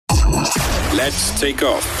Let's take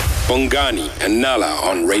off. Bongani and Nala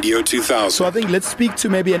on Radio 2000. So I think let's speak to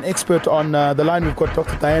maybe an expert on the line. We've got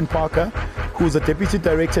Dr. Diane Parker, who's the Deputy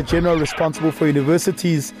Director General responsible for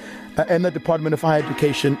universities and the Department of Higher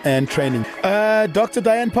Education and Training. Dr.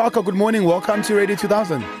 Diane Parker, good morning. Welcome to Radio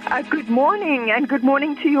 2000. Good morning, and good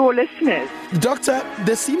morning to your listeners. Doctor,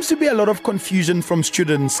 there seems to be a lot of confusion from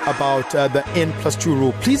students about the N+2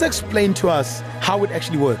 rule. Please explain to us how it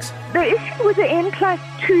actually works. The issue with the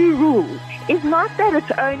N+2 rule is not that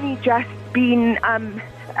it's only just been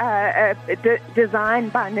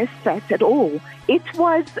designed by NSFAS at all. It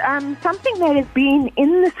was something that has been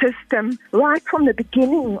in the system right from the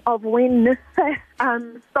beginning of when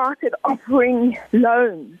NSFAS started offering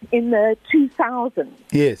loans in the 2000s.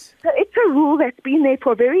 Yes. So it's a rule that's been there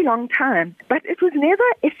for a very long time, but it was never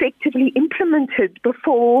effectively implemented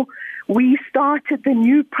before we started the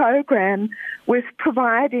new program with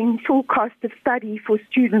providing full cost of study for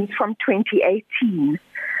students from 2018.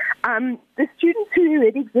 The students who are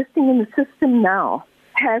already existing in the system now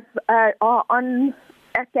are on,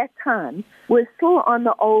 at that time, were still on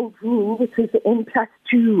the old rule, which is the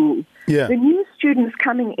N+2 rule. Yeah. The new students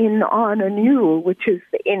coming in are on a new rule, which is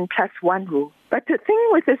the N+1 rule. But the thing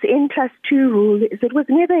with this N+2 rule is it was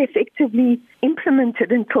never effectively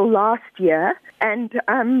implemented until last year. And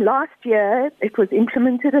last year it was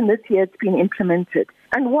implemented, and this year it's been implemented.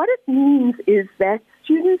 And what it means is that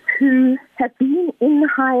students who have been in the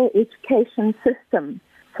higher education system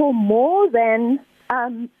for more than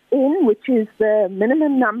which is the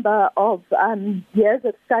minimum number of years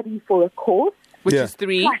of study for a course. Which is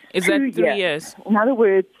 3? Is that 3 years? In other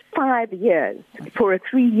words, 5 years for a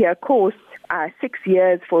 3-year course, 6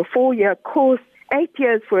 years for a 4-year course, 8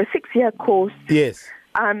 years for a 6-year course. Yes.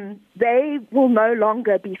 They will no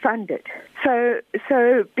longer be funded. So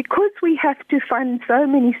because we have to fund so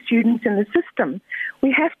many students in the system,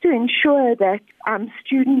 we have to ensure that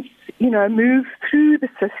students, move through the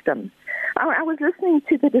system. I was listening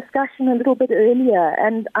to the discussion a little bit earlier,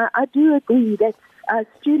 and I do agree that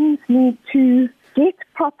students need to get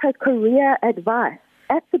proper career advice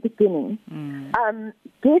at the beginning,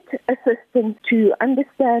 get assistance to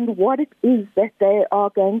understand what it is that they are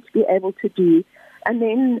going to be able to do, and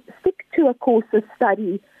then stick to a course of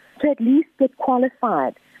study to at least get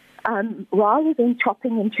qualified, rather than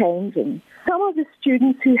chopping and changing. Some of the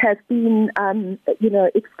students who have been,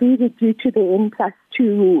 excluded due to the N+2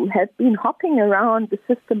 rule have been hopping around the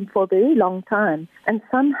system for a very long time, and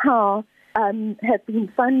somehow have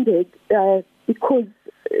been funded because,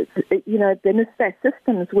 the NSFAS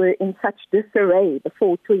systems were in such disarray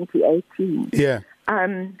before 2018. Yeah.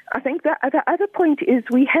 I think the other point is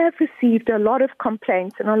we have received a lot of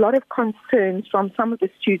complaints and a lot of concerns from some of the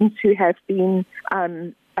students who have been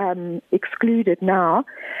excluded now,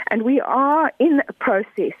 and we are in a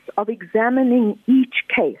process of examining each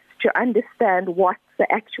case to understand what the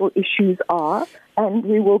actual issues are, and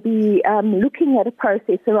we will be looking at a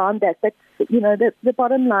process around that. But, the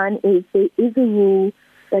bottom line is there is a rule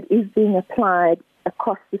that is being applied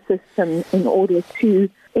across the system in order to,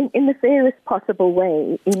 in the fairest possible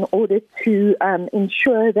way, in order to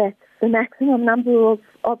ensure that the maximum number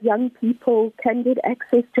of young people can get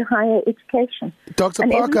access to higher education. Dr.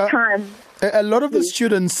 And Parker, every time, a lot of the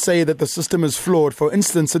students say that the system is flawed. For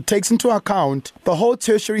instance, it takes into account the whole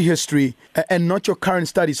tertiary history and not your current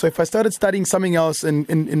study. So if I started studying something else in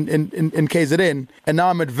KZN, and now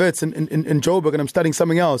I'm at Wits in Joburg and I'm studying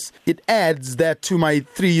something else, it adds that to my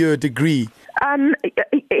 3-year degree.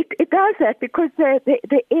 It does that because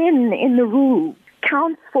the N in the rule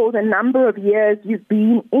counts for the number of years you've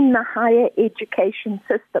been in the higher education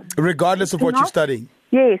system, regardless of what you're studying.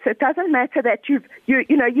 Yes, it doesn't matter that you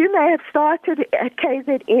may have started at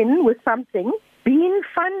KZN with something, been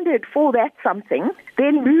funded for that something,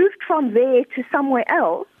 then moved from there to somewhere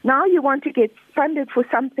else. Now you want to get funded for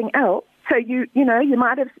something else. So you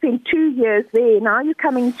might have spent 2 years there. Now you're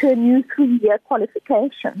coming to a new 3-year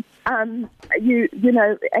qualification. And you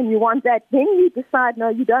want that. Then you decide, no,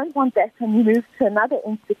 you don't want that, and you move to another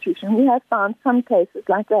institution. We have found some cases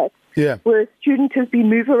like that. Yeah. Where a student has been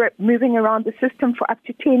moving around the system for up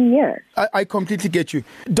to 10 years. I completely get you.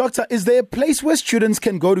 Doctor, is there a place where students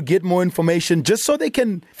can go to get more information just so they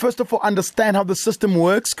can, first of all, understand how the system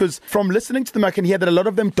works? Because from listening to them, I can hear that a lot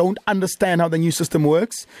of them don't understand how the new system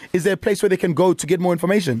works. Is there a place where they can go to get more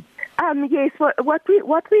information? Yes, what we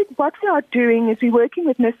are doing is we're working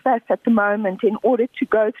with NSFAS at the moment in order to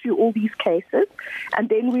go through all these cases, and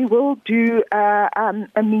then we will do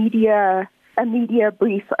a media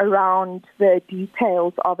brief around the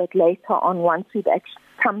details of it later on once we've actually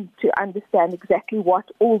come to understand exactly what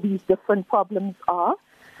all these different problems are.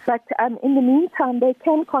 But in the meantime, they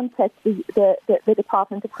can contact the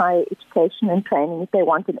Department of Higher Education and Training if they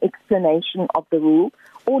want an explanation of the rule,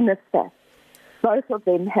 or NSFAS. Both of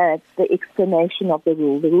them have the explanation of the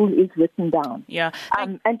rule. The rule is written down. Yeah.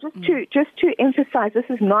 And just to emphasize, this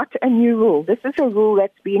is not a new rule. This is a rule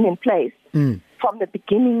that's been in place from the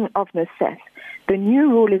beginning of NSFAS. The new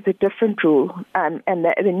rule is a different rule, and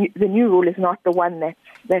the new rule is not the one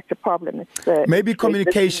that's a problem. Maybe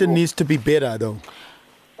communication needs to be better, though.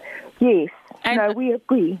 Yes. No, we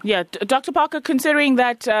agree. Yeah. Dr. Parker, considering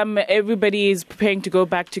that everybody is preparing to go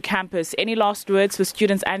back to campus, any last words for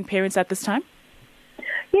students and parents at this time?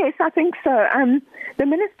 Yes, I think so. The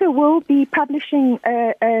Minister will be publishing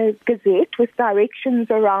a gazette with directions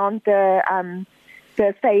around the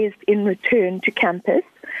phased-in return to campus.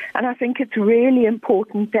 And I think it's really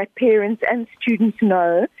important that parents and students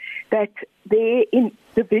know that their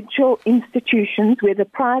individual institutions, whether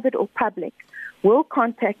private or public, will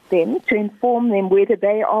contact them to inform them whether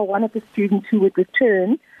they are one of the students who would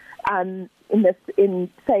return in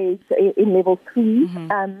level 3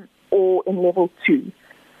 or in level 2,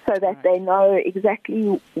 so that they know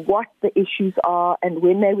exactly what the issues are and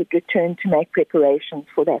when they would return to make preparations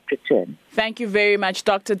for that return. Thank you very much,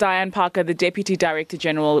 Dr. Diane Parker, the Deputy Director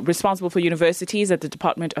General responsible for universities at the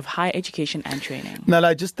Department of Higher Education and Training. Now,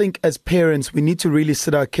 I just think as parents, we need to really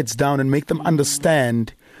sit our kids down and make them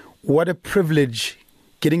understand what a privilege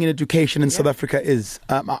getting an education in South Africa is.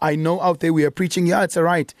 I know out there we are preaching, it's a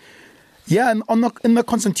right. Yeah, and in the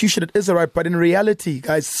Constitution, it is a right. But in reality,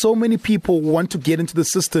 guys, so many people want to get into the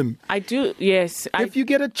system. I do, yes. If you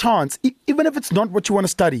get a chance, even if it's not what you want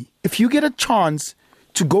to study, if you get a chance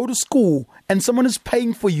to go to school and someone is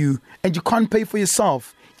paying for you and you can't pay for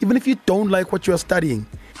yourself, even if you don't like what you are studying,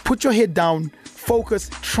 put your head down, focus,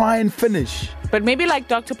 try and finish. But maybe like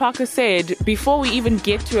Dr. Parker said, before we even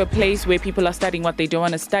get to a place where people are studying what they don't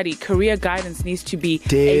want to study, career guidance needs to be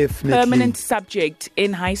a permanent subject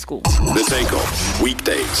in high school. The Takeoff,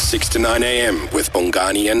 weekdays 6 to 9 a.m. with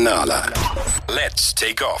Bongani and Nala. Let's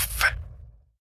take off.